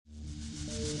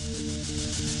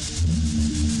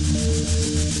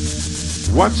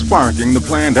what's sparking the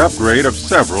planned upgrade of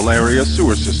several area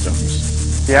sewer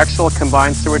systems. The actual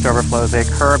combined sewage overflows, they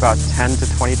occur about 10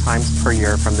 to 20 times per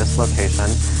year from this location.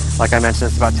 Like I mentioned,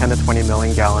 it's about 10 to 20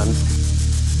 million gallons.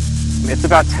 It's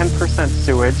about 10%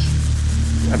 sewage,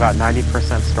 about 90%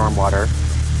 stormwater.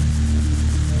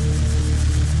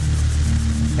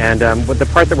 And the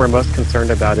part that we're most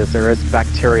concerned about is there is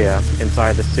bacteria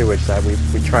inside the sewage that we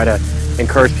try to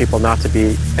encourage people not to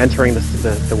be entering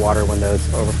the water when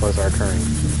those overflows are occurring.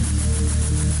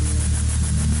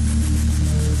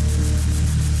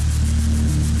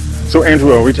 So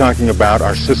Andrew, are we talking about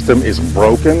our system is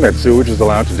broken, that sewage is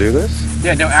allowed to do this?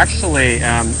 Yeah, no, actually,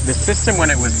 the system when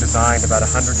it was designed about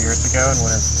 100 years ago and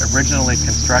when it was originally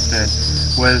constructed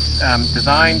was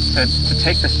designed to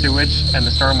take the sewage and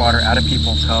the stormwater out of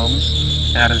people's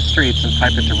homes and out of the streets and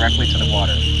pipe it directly to the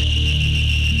water.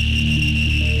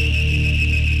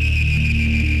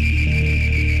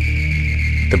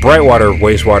 The Brightwater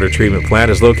wastewater treatment plant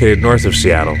is located north of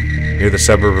Seattle, near the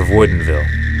suburb of Woodinville.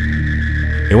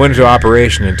 It went into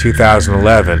operation in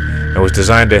 2011 and was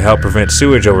designed to help prevent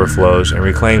sewage overflows and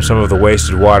reclaim some of the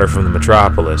wasted water from the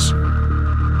metropolis.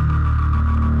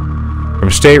 From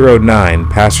State Road 9,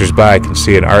 passers-by can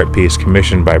see an art piece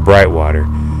commissioned by Brightwater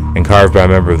and carved by a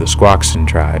member of the Squaxin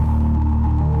tribe.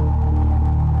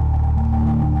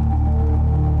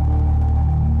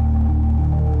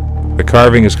 The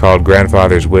carving is called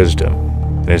Grandfather's Wisdom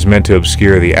and is meant to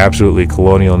obscure the absolutely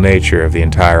colonial nature of the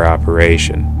entire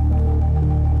operation.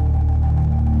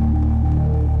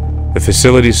 The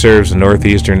facility serves the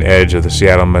northeastern edge of the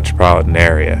Seattle metropolitan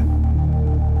area.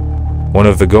 One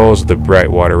of the goals of the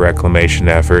Brightwater reclamation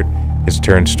effort is to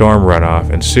turn storm runoff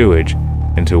and sewage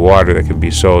into water that can be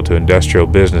sold to industrial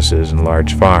businesses and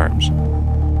large farms.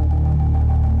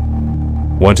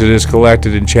 Once it is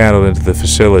collected and channeled into the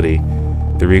facility,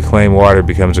 the reclaimed water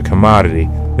becomes a commodity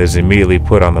that is immediately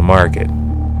put on the market.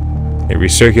 It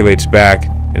recirculates back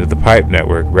into the pipe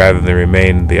network rather than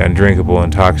remain the undrinkable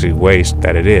and toxic waste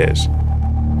that it is.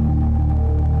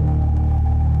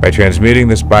 By transmuting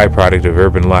this byproduct of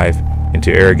urban life into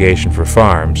irrigation for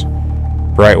farms,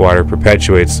 Brightwater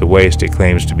perpetuates the waste it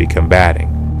claims to be combating.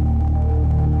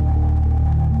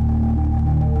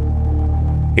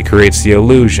 It creates the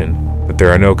illusion that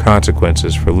there are no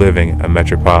consequences for living a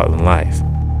metropolitan life.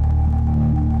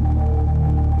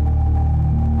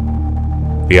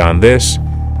 Beyond this,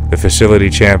 the facility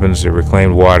champions the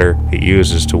reclaimed water it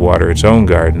uses to water its own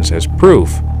gardens as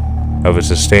proof of its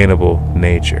sustainable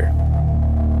nature.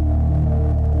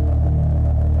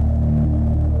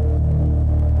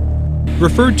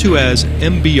 Referred to as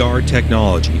MBR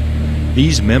technology,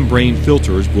 these membrane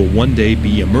filters will one day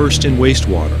be immersed in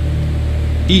wastewater.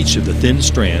 Each of the thin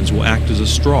strands will act as a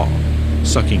straw,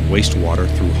 sucking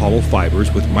wastewater through hollow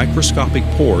fibers with microscopic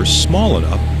pores small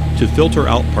enough to filter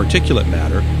out particulate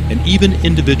matter and even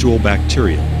individual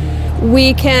bacteria.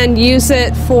 We can use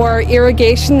it for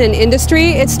irrigation and industry.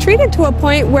 It's treated to a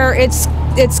point where it's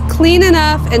clean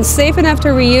enough and safe enough to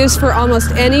reuse for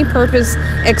almost any purpose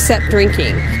except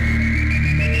drinking.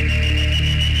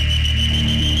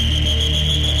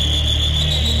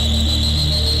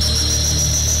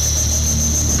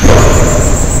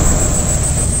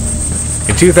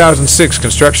 In 2006,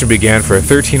 construction began for a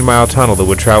 13-mile tunnel that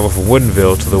would travel from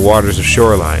Woodinville to the waters of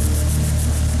Shoreline.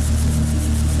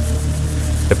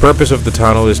 The purpose of the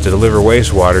tunnel is to deliver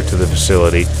wastewater to the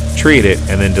facility, treat it,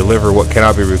 and then deliver what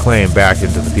cannot be reclaimed back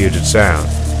into the Puget Sound.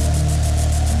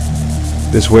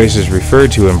 This waste is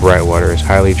referred to in Brightwater as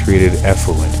highly treated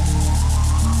effluent.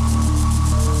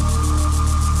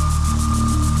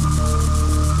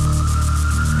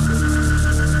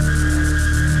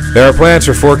 There are plans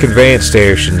for 4 conveyance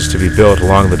stations to be built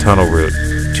along the tunnel route,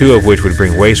 2 of which would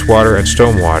bring wastewater and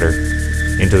stormwater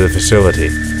into the facility.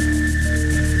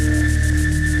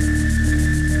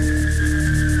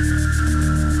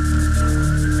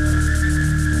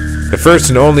 The first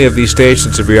and only of these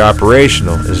stations to be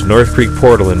operational is North Creek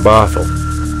Portal in Bothell.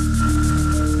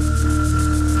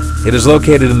 It is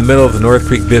located in the middle of the North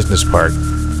Creek Business Park,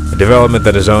 a development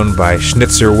that is owned by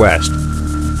Schnitzer West,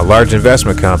 a large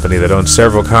investment company that owns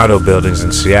several condo buildings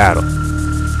in Seattle.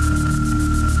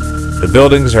 The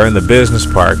buildings are in the business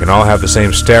park and all have the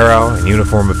same sterile and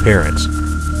uniform appearance,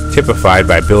 typified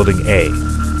by Building A,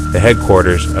 the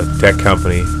headquarters of the tech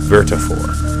company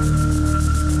Vertifor.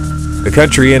 The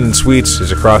Country Inn and Suites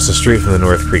is across the street from the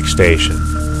North Creek station.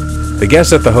 The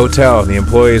guests at the hotel and the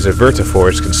employees at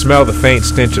Vertifor's can smell the faint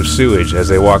stench of sewage as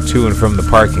they walk to and from the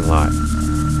parking lot.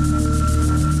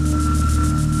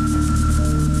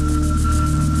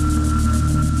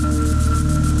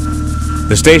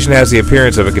 The station has the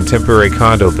appearance of a contemporary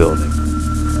condo building.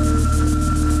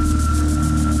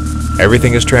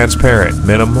 Everything is transparent,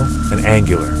 minimal, and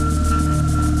angular.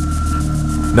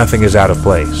 Nothing is out of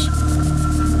place.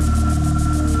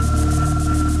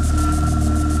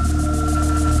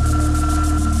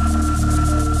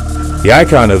 The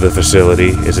icon of the facility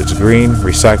is its green,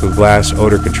 recycled glass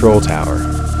odor control tower.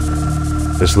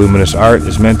 This luminous art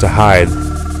is meant to hide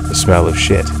the smell of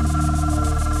shit.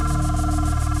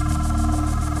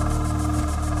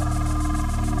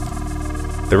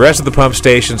 The rest of the pump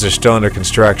stations are still under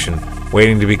construction,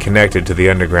 waiting to be connected to the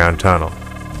underground tunnel.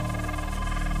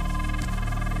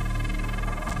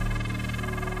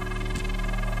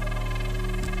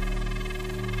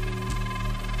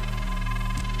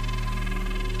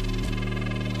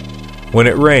 When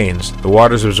it rains, the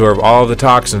waters absorb all of the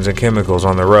toxins and chemicals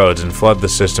on the roads and flood the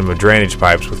system of drainage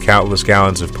pipes with countless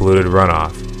gallons of polluted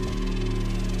runoff.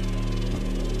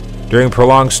 During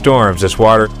prolonged storms, this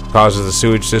water causes the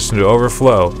sewage system to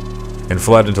overflow and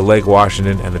flood into Lake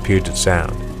Washington and the Puget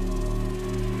Sound.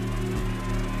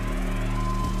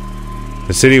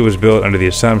 The city was built under the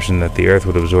assumption that the earth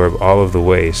would absorb all of the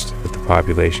waste that the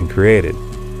population created.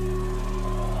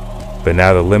 But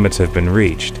now the limits have been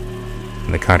reached,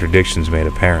 and the contradictions made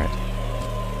apparent.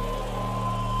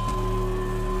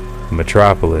 The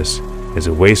metropolis is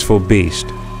a wasteful beast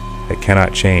that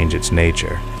cannot change its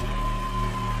nature.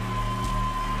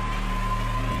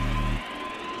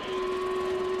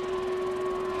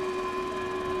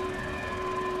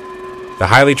 The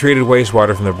highly treated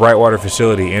wastewater from the Brightwater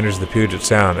facility enters the Puget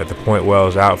Sound at the Point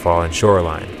Wells outfall and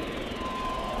shoreline.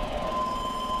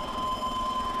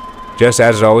 Just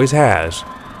as it always has,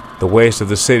 the waste of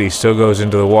the city still goes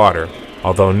into the water,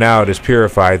 although now it is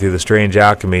purified through the strange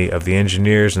alchemy of the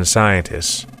engineers and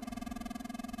scientists.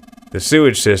 The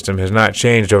sewage system has not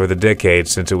changed over the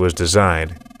decades since it was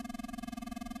designed.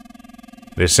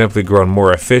 It has simply grown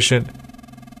more efficient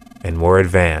and more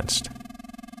advanced.